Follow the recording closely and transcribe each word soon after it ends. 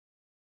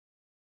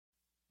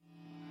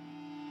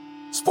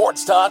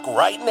Sports Talk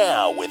right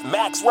now with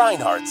Max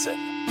Reinhardtson.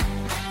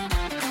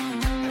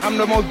 I'm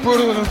the most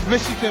brutal and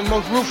vicious and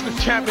most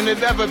ruthless champion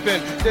there's ever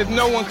been. There's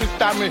no one can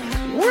stop me.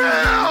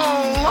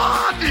 Well,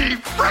 Lottie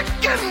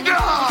frickin'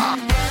 God!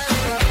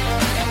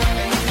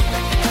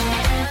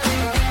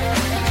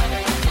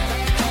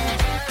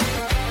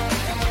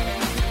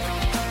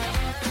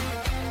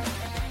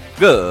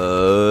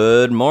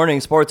 Good morning,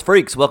 sports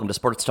freaks. Welcome to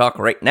Sports Talk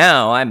right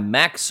now. I'm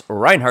Max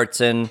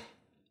Reinhardtson.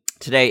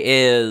 Today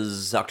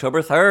is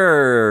October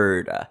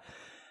 3rd,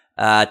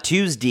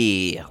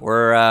 Tuesday.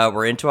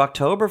 We're into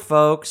October,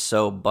 folks.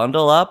 So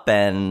bundle up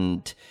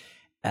and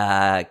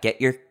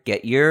get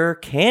your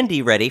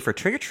candy ready for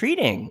trick or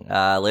treating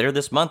later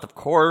this month, of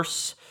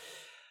course.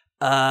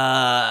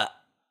 Wow.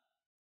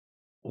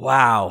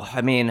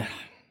 I mean,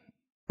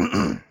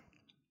 a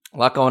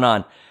lot going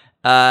on.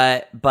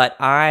 But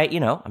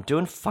I'm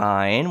doing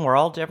fine.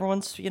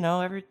 Everyone's,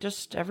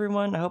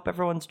 everyone, I hope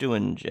everyone's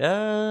doing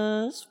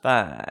just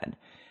fine.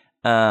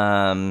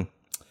 I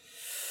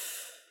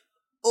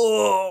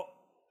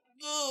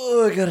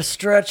gotta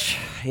stretch.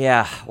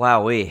 Yeah,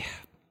 wowee.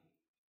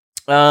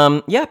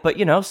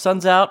 But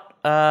sun's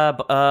out,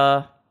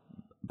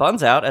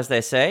 buns out, as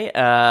they say.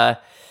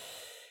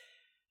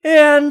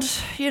 And,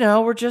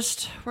 we're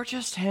just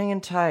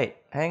hanging tight,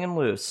 hanging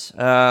loose.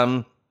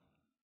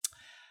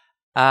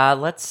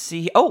 Let's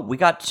see. Oh, we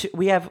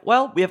have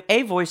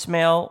a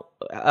voicemail,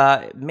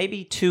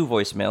 maybe two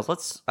voicemails.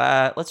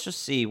 Let's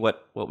just see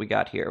what we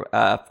got here.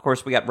 Of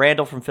course, we got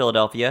Randall from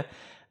Philadelphia.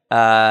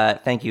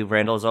 Thank you,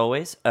 Randall, as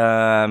always.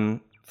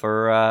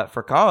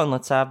 For calling.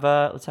 Let's have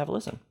a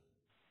listen.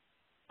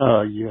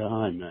 Yeah,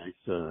 hi, Max.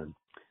 Good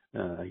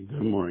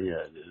morning.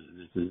 Yeah,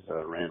 this is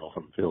Randall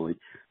from Philly.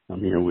 I'm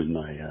here with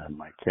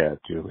my cat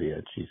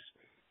Juliet.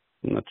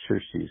 I'm not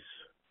sure she's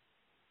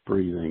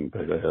breathing,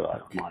 but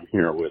I'm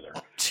here with her.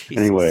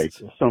 Anyway,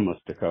 so much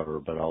to cover,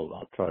 but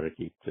I'll try to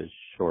keep this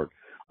short.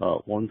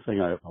 One thing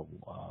I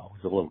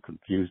was a little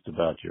confused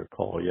about your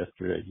call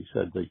yesterday. You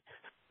said the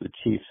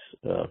Chiefs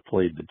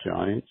played the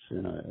Giants,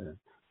 and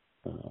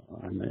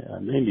I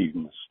may be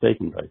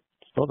mistaken, but I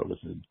thought it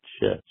was the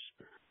Jets.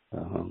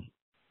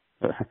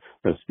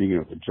 But speaking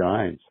of the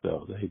Giants,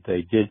 though,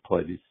 they did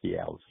play the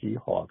Seattle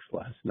Seahawks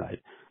last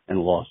night and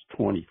lost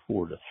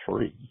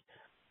 24-3.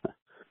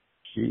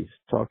 Jeez,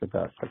 talk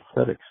about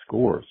pathetic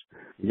scores.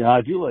 Yeah, I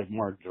do like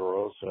Mark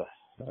DeRosa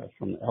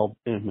from the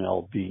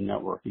MLB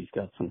Network. He's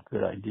got some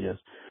good ideas.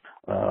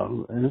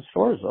 And as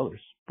far as other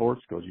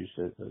sports goes, you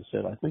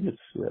said I think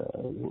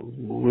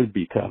would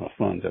be kind of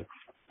fun to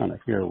kind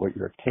of hear what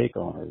your take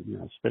on it,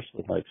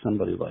 especially like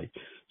somebody like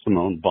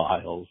Simone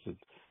Biles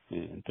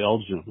in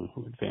Belgium,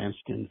 who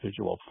advanced to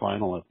individual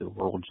final at the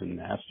World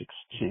Gymnastics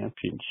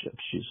Championship.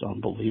 She's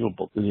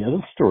unbelievable. And the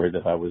other story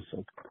that I was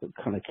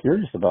kind of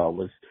curious about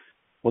was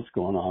what's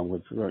going on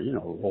with,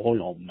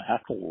 Royal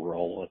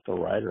McIlroy at the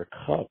Ryder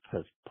Cup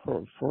has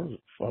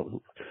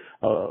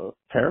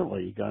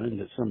apparently got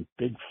into some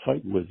big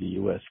fight with the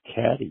U.S.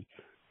 caddy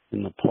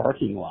in the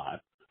parking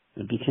lot.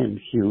 It became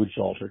a huge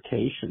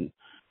altercation.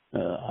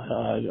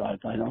 I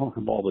don't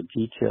have all the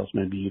details.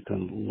 Maybe you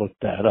can look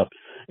that up.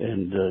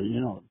 And,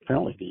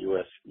 apparently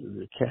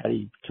the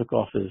caddy took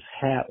off his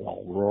hat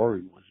while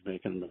Rory was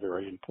making a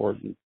very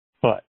important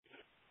putt.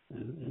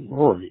 And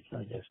Rory,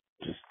 I guess,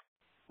 just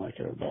like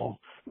it all.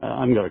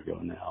 I'm going to go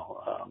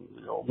now.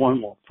 One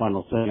more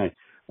final thing.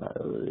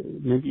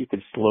 Maybe you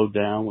could slow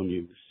down when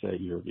you say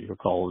your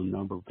calling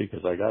number,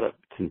 because I got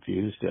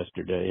confused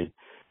yesterday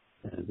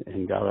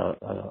and got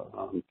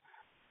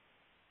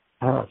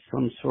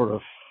some sort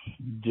of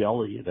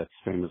deli that's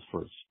famous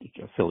for its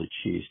Philly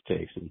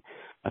cheesesteaks, and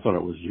I thought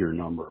it was your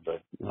number,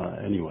 but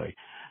anyway,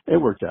 it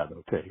worked out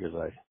okay because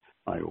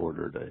I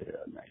ordered a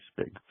nice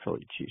big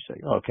Philly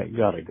cheesesteak. Okay,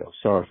 gotta go.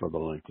 Sorry for the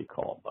lengthy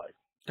call. Bye.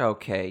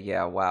 Okay,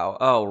 yeah, wow.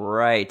 Oh,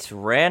 right.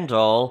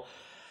 Randall.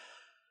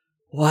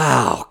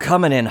 Wow,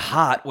 coming in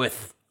hot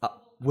with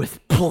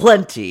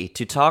plenty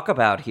to talk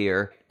about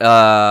here.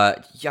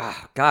 Yeah,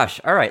 gosh.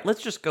 All right,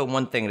 let's just go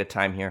one thing at a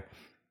time here.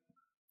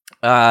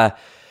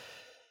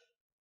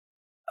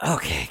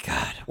 Okay,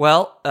 God.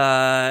 Well,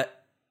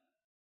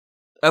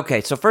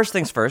 okay, so first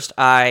things first.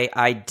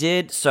 I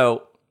did,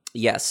 so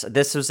yes,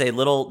 this is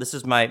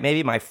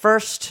maybe my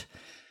first,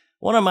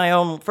 one of my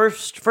own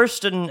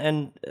first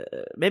and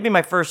maybe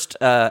my first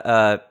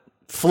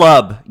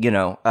flub,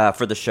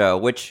 for the show,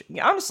 which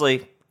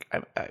honestly,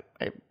 I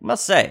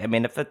must say, I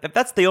mean, if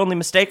that's the only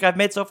mistake I've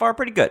made so far,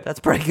 pretty good. That's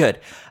pretty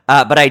good.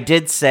 But I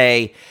did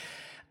say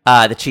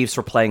the Chiefs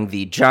were playing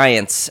the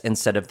Giants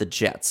instead of the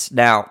Jets.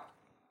 Now,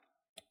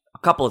 a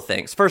couple of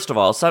things. First of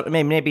all,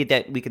 maybe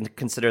that we can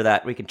consider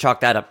that, we can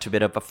chalk that up to a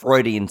bit of a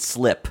Freudian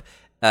slip.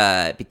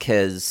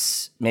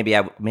 Because maybe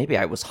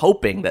I was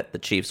hoping that the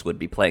Chiefs would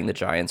be playing the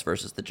Giants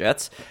versus the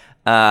Jets.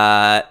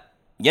 I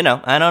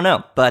don't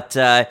know. But,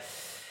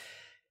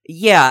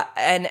 yeah,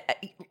 and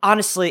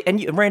honestly,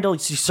 and Randall,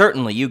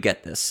 you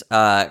get this,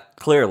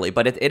 clearly,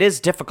 but it is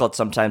difficult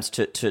sometimes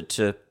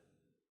to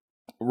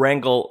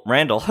wrangle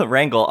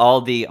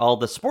all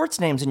the sports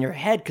names in your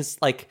head, because,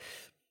 like,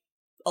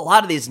 a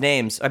lot of these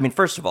names, I mean,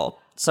 first of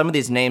all, some of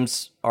these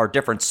names are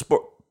different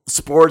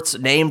sports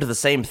named the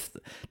same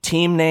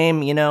team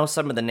name, you know,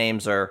 some of the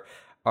names are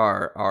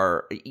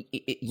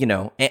you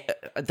know,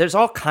 there's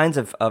all kinds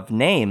of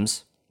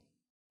names.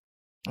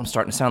 I'm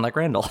starting to sound like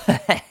Randall.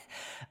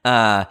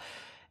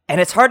 And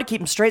it's hard to keep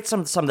them straight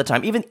some of the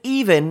time,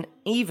 even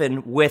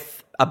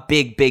with a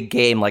big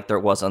game like there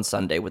was on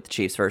Sunday with the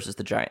Chiefs versus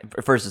the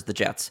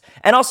Jets,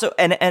 and so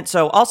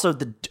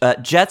the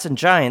Jets and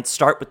Giants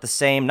start with the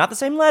same, not the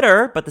same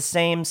letter, but the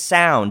same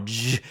sound.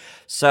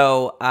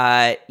 So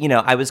you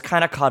know, I was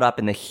kind of caught up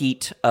in the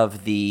heat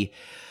of the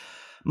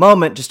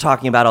moment, just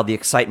talking about all the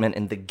excitement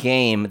in the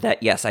game,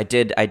 that yes, I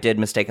did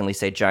mistakenly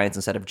say Giants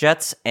instead of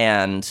Jets,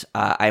 and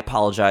I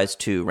apologize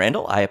to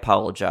Randall. I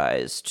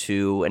apologize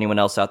to anyone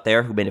else out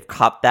there who may have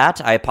caught that.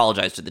 I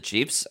apologize to the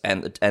Chiefs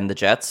and the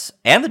Jets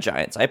and the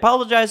Giants. I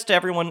apologize to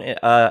everyone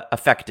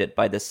affected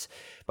by this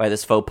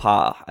faux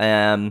pas.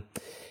 And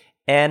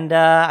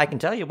I can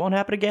tell you it won't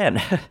happen again.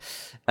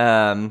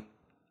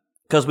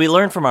 Because we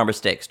learn from our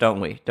mistakes, don't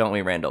we,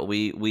 Randall?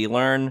 We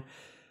learn.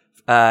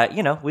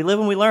 You know, we live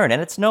and we learn,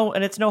 and it's no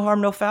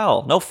harm, no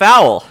foul. No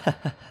foul.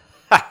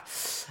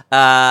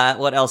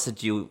 What else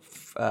did you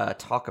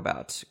talk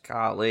about?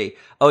 Golly.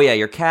 Oh yeah,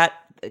 your cat.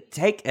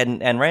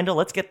 And Randall,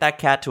 let's get that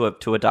cat to a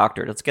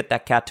doctor. Let's get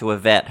that cat to a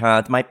vet,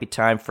 huh? It might be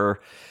time for,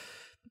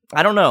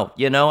 I don't know.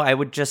 You know, I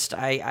would just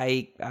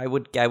I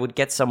would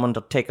get someone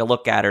to take a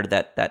look at her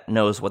that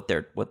knows what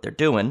they're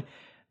doing.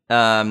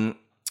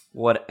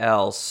 What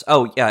else?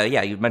 Oh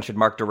yeah. You mentioned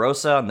Mark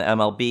DeRosa on the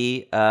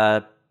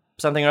MLB.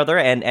 Something or other,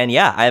 and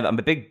yeah, I'm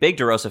a big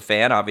DeRosa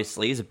fan.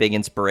 Obviously, he's a big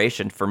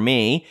inspiration for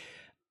me.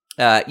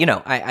 You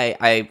know,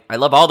 I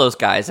love all those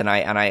guys, and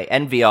I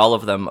envy all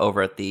of them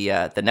over at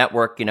the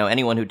network. You know,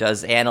 anyone who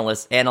does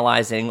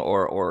analyzing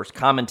or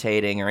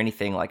commentating or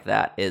anything like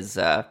that is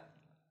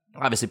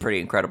obviously pretty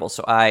incredible.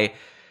 So I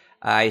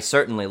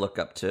certainly look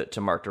up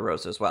to Mark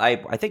DeRosa as well. I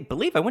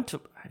went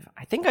to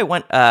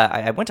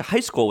high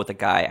school with a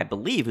guy, I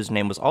believe, whose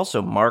name was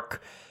also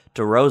Mark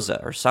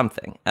DeRosa or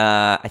something.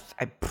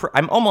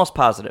 I'm almost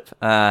positive.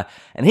 And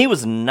he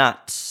was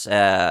not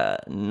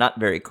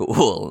very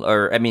cool.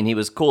 Or, I mean, he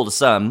was cool to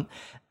some,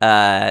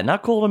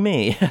 not cool to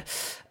me.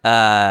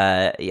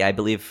 I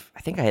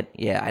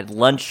had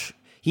lunch.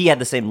 He had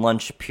the same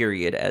lunch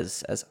period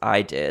as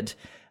I did.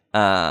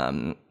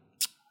 And,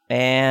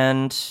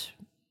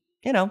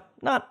 you know,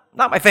 not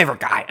my favorite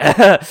guy.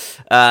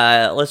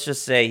 Let's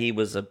just say he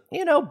was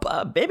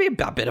maybe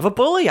a bit of a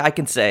bully, I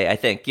can say, I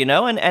think, you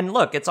know, and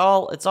look, it's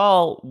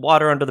all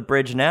water under the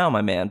bridge now,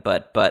 my man.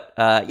 But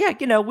yeah,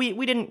 you know,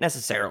 we didn't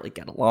necessarily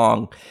get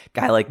along.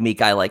 Guy like me,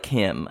 guy like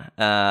him.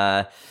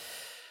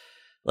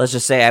 Let's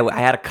just say I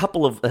had a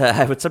couple of,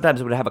 I would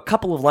have a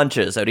couple of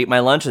lunches. I would eat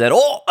my lunch and then,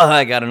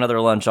 I got another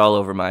lunch all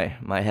over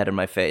my head and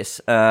my face.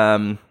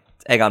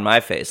 Egg on my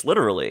face,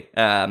 literally.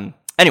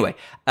 Anyway,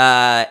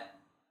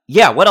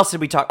 yeah, what else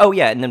did we talk? Oh,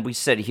 yeah, and then we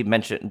said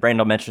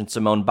Brandon mentioned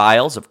Simone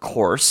Biles, of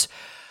course.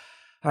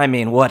 I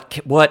mean, what?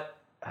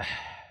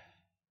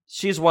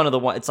 She's one of the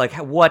ones. It's like,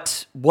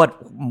 what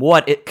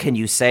can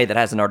you say that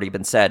hasn't already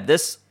been said?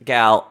 This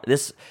gal,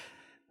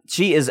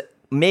 she is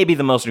maybe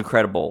the most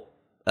incredible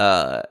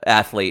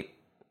athlete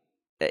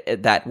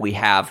that we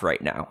have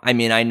right now. I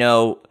mean, I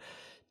know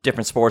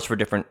different sports for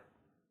different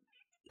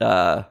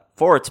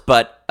forts,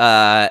 but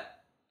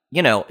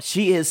you know,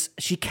 she's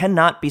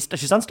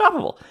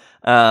unstoppable.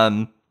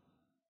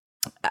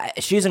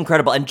 She's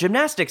incredible. And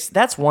gymnastics,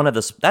 that's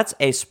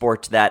a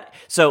sport that,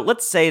 so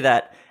let's say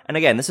that, and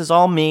again, this is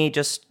all me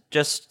just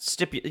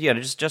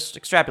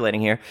extrapolating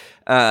here.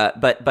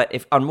 But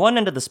if on one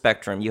end of the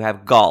spectrum you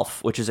have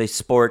golf, which is a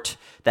sport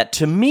that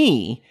to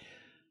me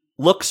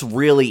looks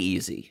really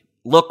easy,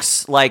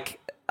 looks like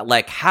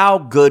how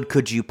good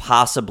could you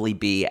possibly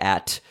be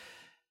at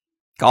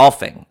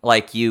golfing?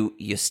 Like you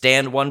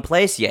stand one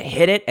place, you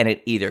hit it, and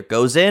it either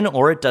goes in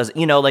or it doesn't.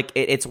 You know, like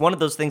it's one of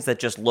those things that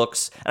just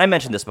looks, and I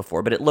mentioned this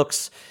before, but it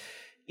looks,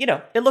 you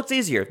know, it looks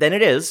easier than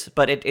it is,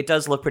 but it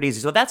does look pretty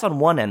easy. So that's on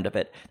one end of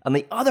it. On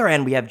the other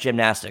end, we have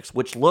gymnastics,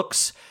 which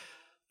looks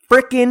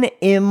freaking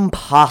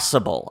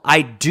impossible.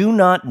 I do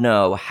not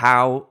know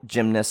how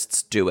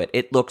gymnasts do it.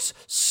 It looks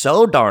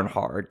so darn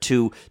hard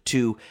to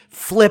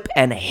flip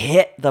and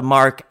hit the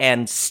mark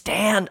and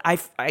stand. I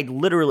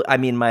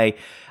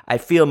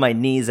feel my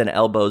knees and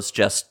elbows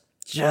just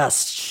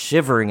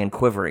shivering and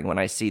quivering when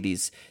I see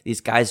these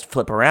guys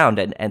flip around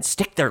and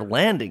stick their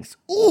landings.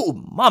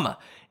 Ooh, mama.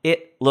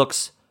 It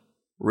looks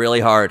really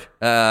hard.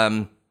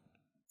 So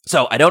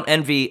I don't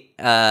envy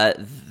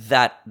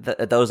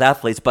those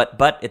athletes,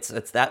 but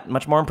it's that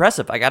much more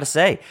impressive, I gotta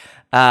say.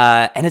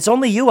 And it's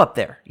only you up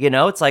there, you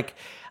know. It's like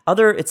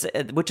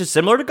which is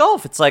similar to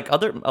golf. It's like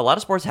a lot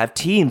of sports have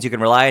teams. You can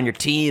rely on your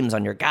teams,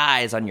 on your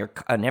guys, on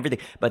everything.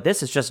 But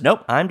this is just,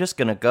 nope, I'm just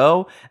going to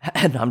go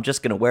and I'm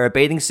just going to wear a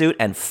bathing suit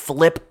and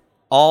flip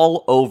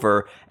all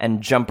over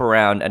and jump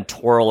around and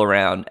twirl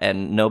around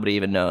and nobody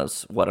even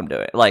knows what I'm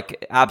doing.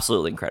 Like,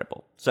 absolutely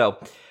incredible. So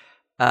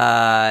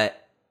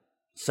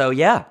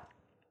yeah.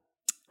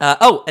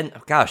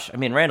 Gosh, I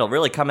mean, Randall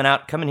really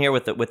coming here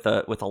with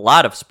a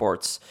lot of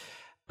sports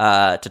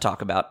to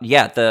talk about.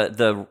 Yeah,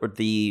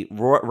 the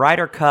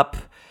Ryder Cup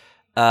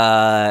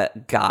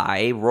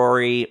guy,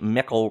 Rory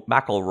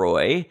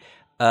McIlroy,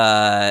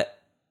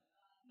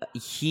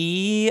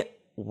 he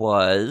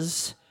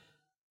was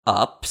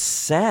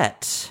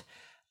upset.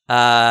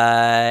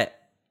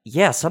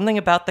 Yeah, something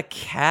about the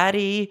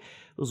caddy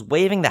was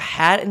waving the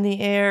hat in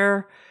the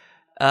air,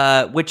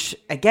 which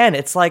again,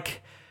 it's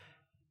like,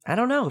 I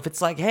don't know if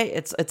it's like, hey,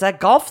 it's that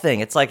golf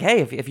thing. It's like,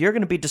 hey, if you're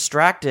going to be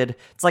distracted,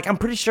 it's like, I'm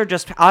pretty sure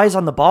just eyes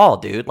on the ball,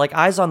 dude. Like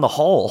eyes on the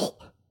hole,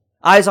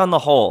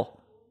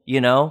 you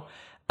know?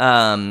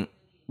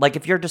 Like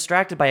if you're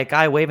distracted by a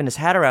guy waving his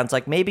hat around, it's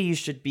like, maybe you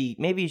should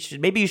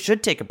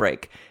take a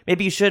break.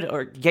 Maybe you should,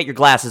 or get your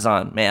glasses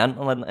on, man.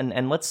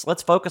 And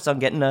let's focus on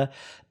getting a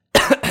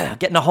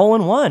hole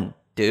in one,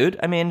 dude.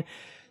 I mean,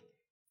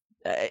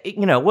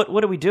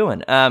 what are we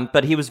doing?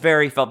 But he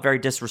felt very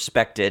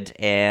disrespected,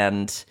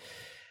 and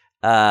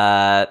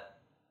it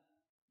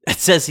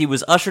says he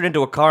was ushered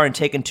into a car and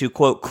taken to,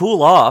 quote,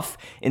 cool off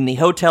in the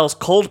hotel's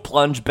cold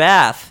plunge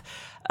bath.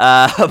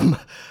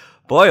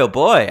 Boy, oh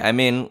boy. I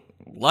mean,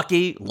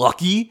 lucky,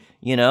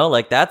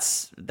 like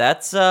that's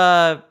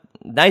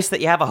nice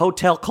that you have a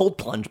hotel cold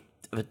plunge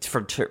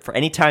for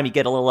any time you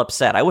get a little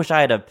upset. I wish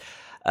I had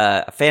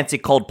a fancy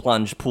cold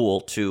plunge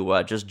pool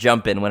to just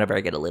jump in whenever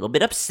I get a little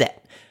bit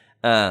upset.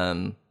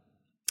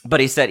 But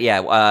he said, he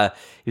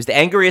was the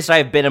angriest I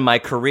have been in my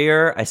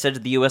career. I said to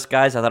the U.S.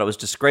 guys, I thought it was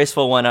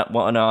disgraceful when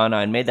on.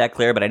 I made that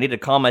clear, but I needed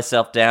to calm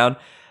myself down.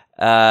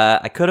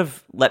 I could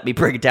have let it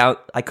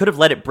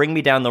bring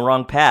me down the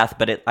wrong path,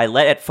 but I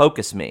let it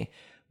focus me.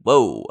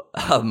 Whoa.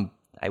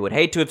 I would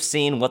hate to have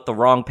seen what the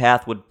wrong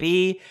path would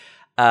be.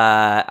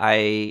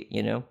 I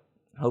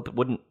hope it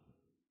wouldn't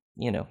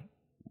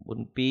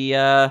be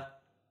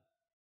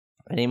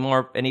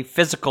any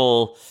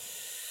physical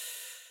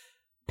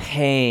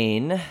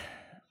pain.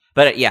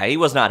 But yeah, he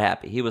was not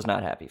happy. He was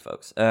not happy,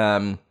 folks.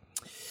 So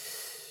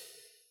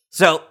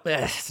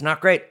it's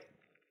not great.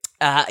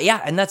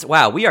 And that's,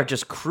 wow, we are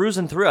just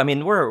cruising through. I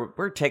mean,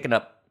 we're taking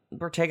up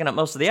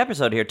most of the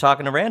episode here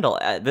talking to Randall,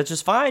 which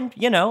is fine,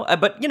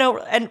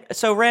 and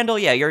so Randall,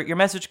 your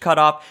message cut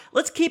off.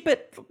 Let's keep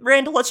it,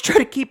 Randall, let's try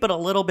to keep it a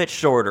little bit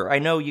shorter. I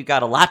know you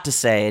got a lot to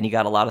say and you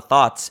got a lot of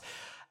thoughts,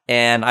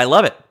 and I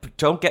love it.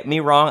 Don't get me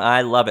wrong,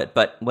 I love it.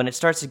 But when it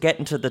starts to get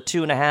into the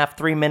 2.5,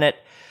 3 minute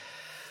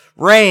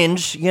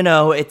range,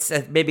 it's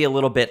maybe a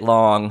little bit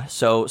long.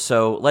 So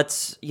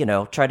let's,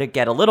 try to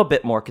get a little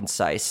bit more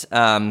concise.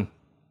 And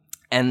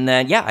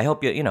then, I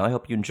hope you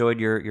enjoyed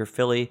your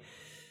Philly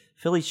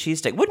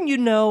cheesesteak. Wouldn't you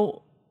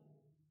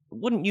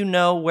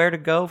know where to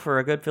go for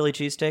a good Philly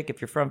cheesesteak if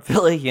you're from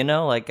Philly?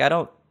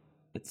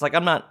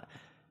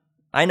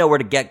 I know where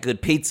to get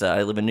good pizza.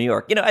 I live in New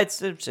York.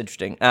 It's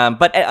interesting.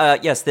 But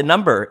yes, the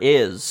number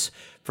is,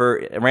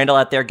 for Randall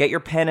out there, get your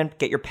pen and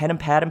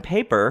pad and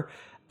paper.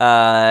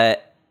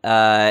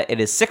 It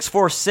is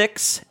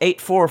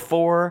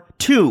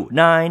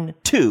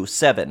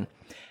 646-844-2927.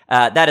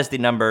 That is the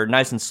number,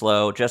 nice and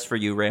slow, just for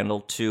you,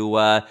 Randall,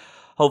 to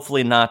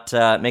hopefully not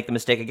make the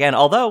mistake again.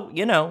 Although,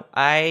 you got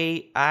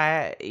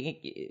a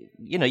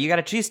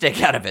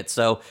cheesesteak out of it,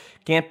 so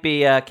can't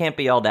be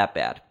all that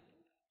bad.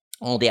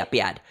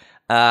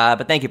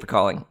 But thank you for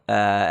calling,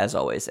 as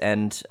always.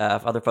 And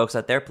other folks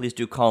out there, please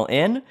do call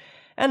in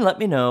and let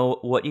me know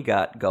what you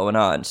got going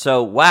on.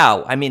 So,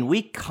 wow, I mean,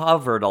 we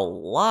covered a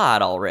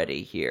lot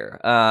already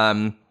here.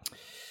 I'm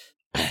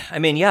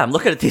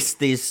looking at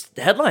these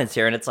headlines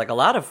here, and it's like a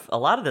lot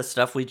of this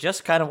stuff we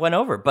just kind of went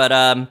over. But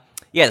the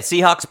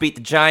Seahawks beat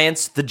the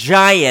Giants. The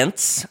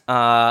Giants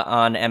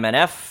on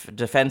MNF.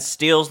 Defense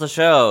steals the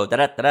show.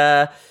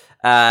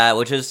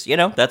 Which is,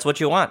 that's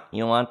what you want.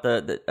 You want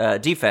the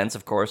defense,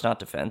 of course, not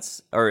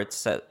defense, or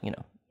it's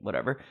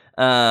whatever.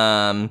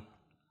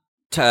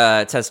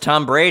 It says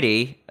Tom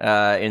Brady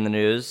in the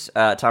news.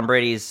 Tom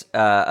Brady's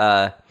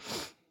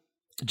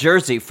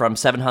jersey from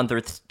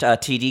 700th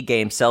TD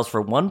game sells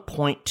for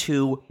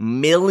 $1.2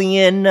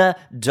 million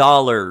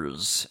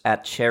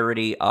at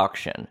charity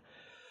auction.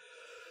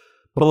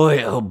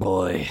 Boy, oh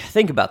boy.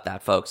 Think about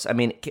that, folks. I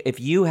mean,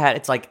 if you had,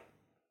 it's like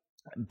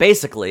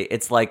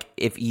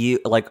if you,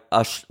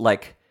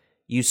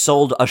 you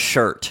sold a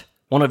shirt,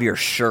 one of your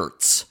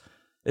shirts.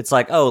 It's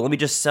like, oh, let me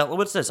just sell,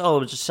 what's this? Oh,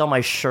 let me just sell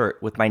my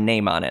shirt with my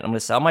name on it. I'm going to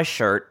sell my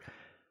shirt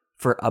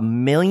for over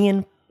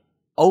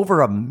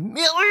 $1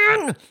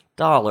 million.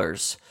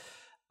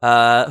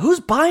 Who's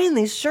buying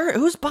these shirts?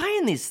 Who's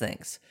buying these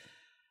things?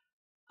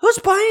 Who's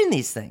buying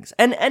these things?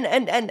 And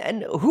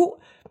who?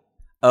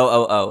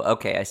 Oh,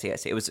 okay, I see.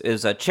 It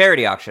was a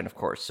charity auction, of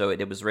course. So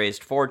it was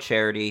raised for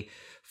charity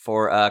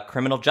for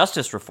criminal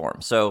justice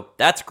reform. So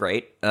that's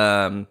great.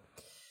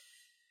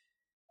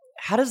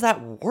 How does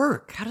that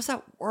work?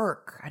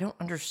 I don't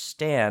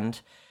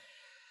understand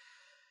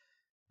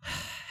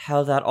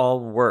how that all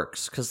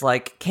works. Because,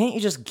 can't you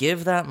just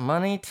give that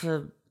money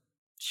to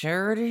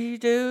charity,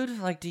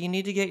 dude? Do you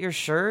need to get your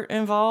shirt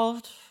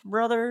involved,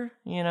 brother?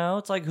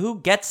 It's like,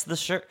 who gets the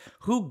shirt?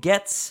 Who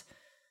gets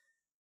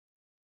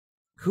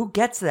Who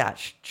gets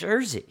that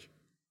jersey?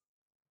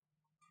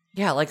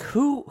 Yeah, like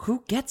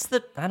who gets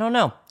the? I don't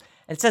know.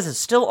 It says it's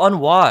still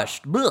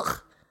unwashed.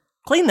 Ugh.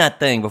 Clean that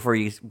thing before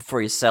you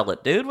sell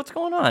it, dude. What's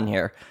going on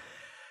here?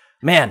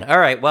 Man, all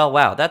right. Well,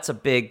 wow.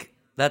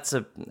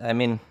 I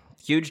mean,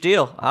 huge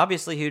deal.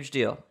 Obviously, huge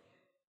deal.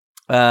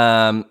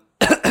 I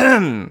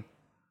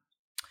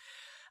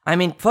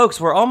mean,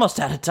 folks, we're almost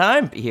out of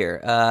time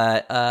here.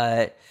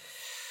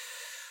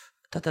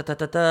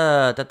 MLB,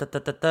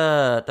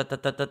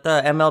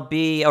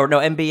 or no,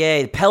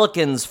 NBA,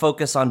 Pelicans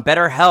focus on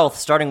better health,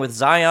 starting with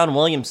Zion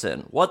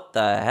Williamson. What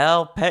the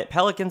hell?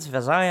 Pelicans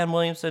for Zion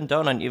Williamson? I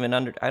don't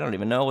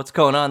even know what's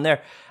going on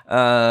there.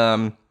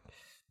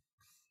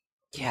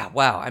 Yeah,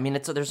 wow. I mean,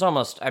 there's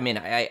almost, I mean,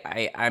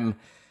 I'm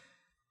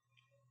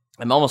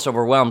almost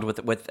overwhelmed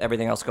with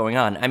everything else going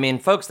on. I mean,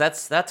 folks,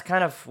 that's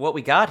kind of what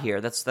we got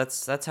here.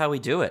 That's how we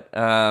do it.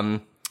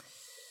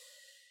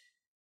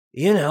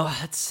 You know,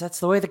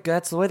 that's the way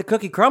the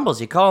cookie crumbles.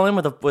 You call in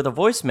with a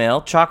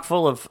voicemail chock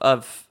full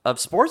of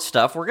sports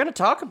stuff. We're going to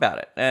talk about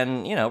it,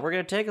 and you know, we're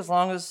going to take as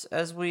long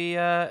as we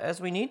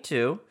need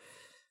to.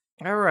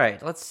 All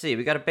right, let's see.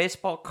 We got a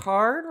baseball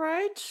card,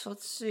 right?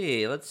 Let's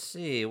see.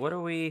 What do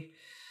we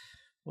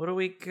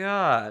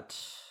got?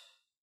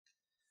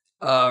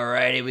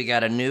 Alrighty, we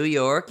got a New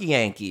York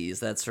Yankees.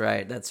 That's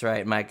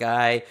right. My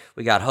guy,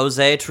 we got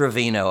Jose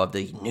Trevino of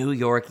the New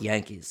York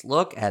Yankees.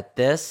 Look at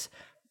this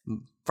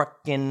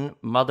frickin'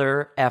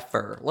 mother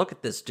effer. Look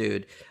at this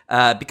dude.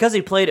 Because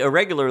he played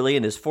irregularly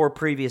in his 4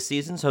 previous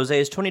seasons,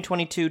 Jose's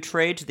 2022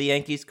 trade to the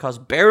Yankees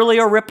caused barely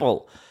a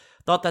ripple.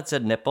 Thought that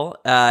said nipple.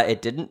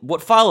 It didn't.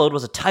 What followed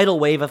was a tidal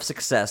wave of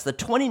success. The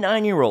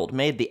 29-year-old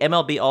made the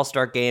MLB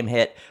All-Star Game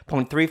hit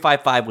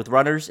 .355 with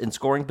runners in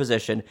scoring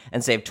position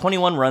and saved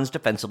 21 runs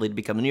defensively to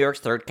become New York's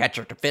third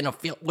catcher to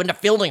win a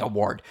fielding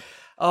award.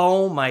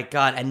 Oh my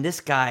God. And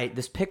this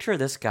picture of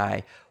this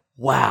guy,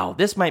 wow,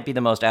 this might be the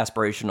most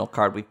aspirational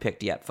card we've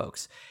picked yet,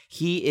 folks.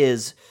 He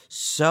is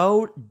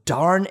so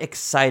darn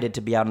excited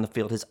to be out on the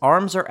field. His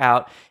arms are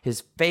out,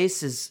 his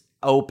face is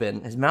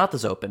open, his mouth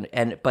is open,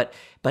 but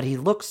he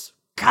looks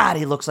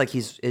like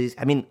he's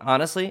I mean,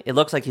 honestly, it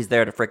looks like he's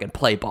there to freaking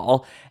play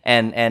ball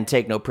and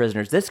take no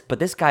prisoners. But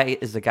this guy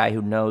is the guy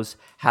who knows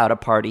how to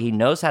party. He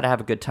knows how to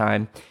have a good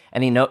time,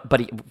 and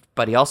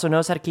but he also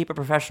knows how to keep it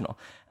professional.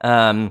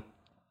 And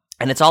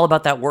it's all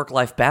about that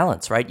work-life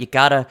balance, right?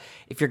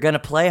 If you're gonna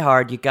play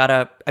hard, if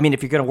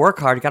you're gonna work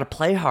hard, you gotta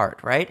play hard,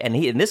 right? And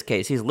in this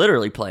case, he's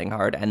literally playing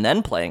hard and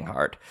then playing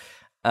hard.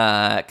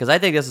 Because I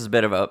think this is a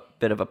bit of a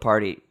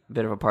party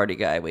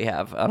guy we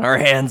have on our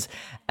hands,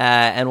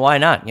 and why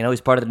not? You know,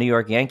 he's part of the New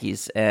York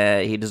Yankees.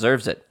 He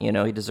deserves it. You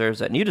know, he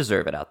deserves it, and you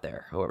deserve it out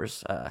there.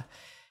 Whoever's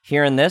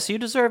hearing this, you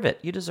deserve it.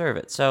 You deserve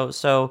it.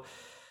 So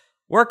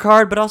work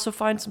hard, but also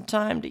find some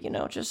time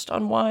to just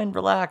unwind,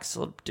 relax,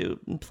 dude,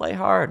 and play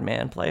hard,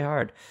 man. Play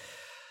hard.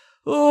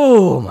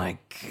 Oh my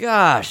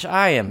gosh,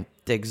 I am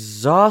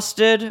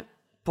exhausted.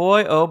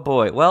 Boy, oh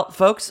boy. Well,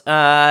 folks,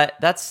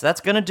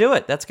 that's gonna do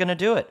it.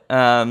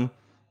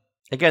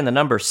 Again, the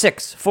number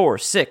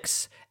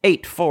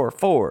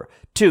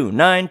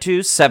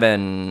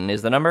 646-844-2927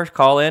 is the number.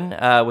 Call in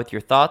with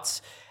your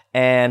thoughts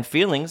and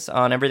feelings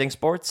on everything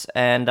sports,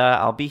 and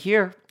I'll be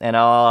here, and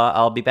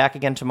I'll be back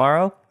again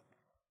tomorrow.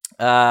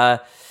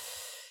 As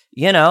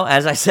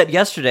I said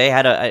yesterday,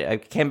 I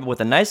came up with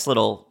a nice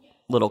little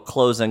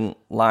closing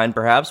line,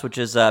 perhaps, which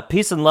is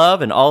peace and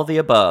love and all the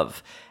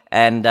above.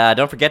 And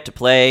don't forget to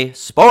play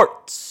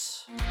sports.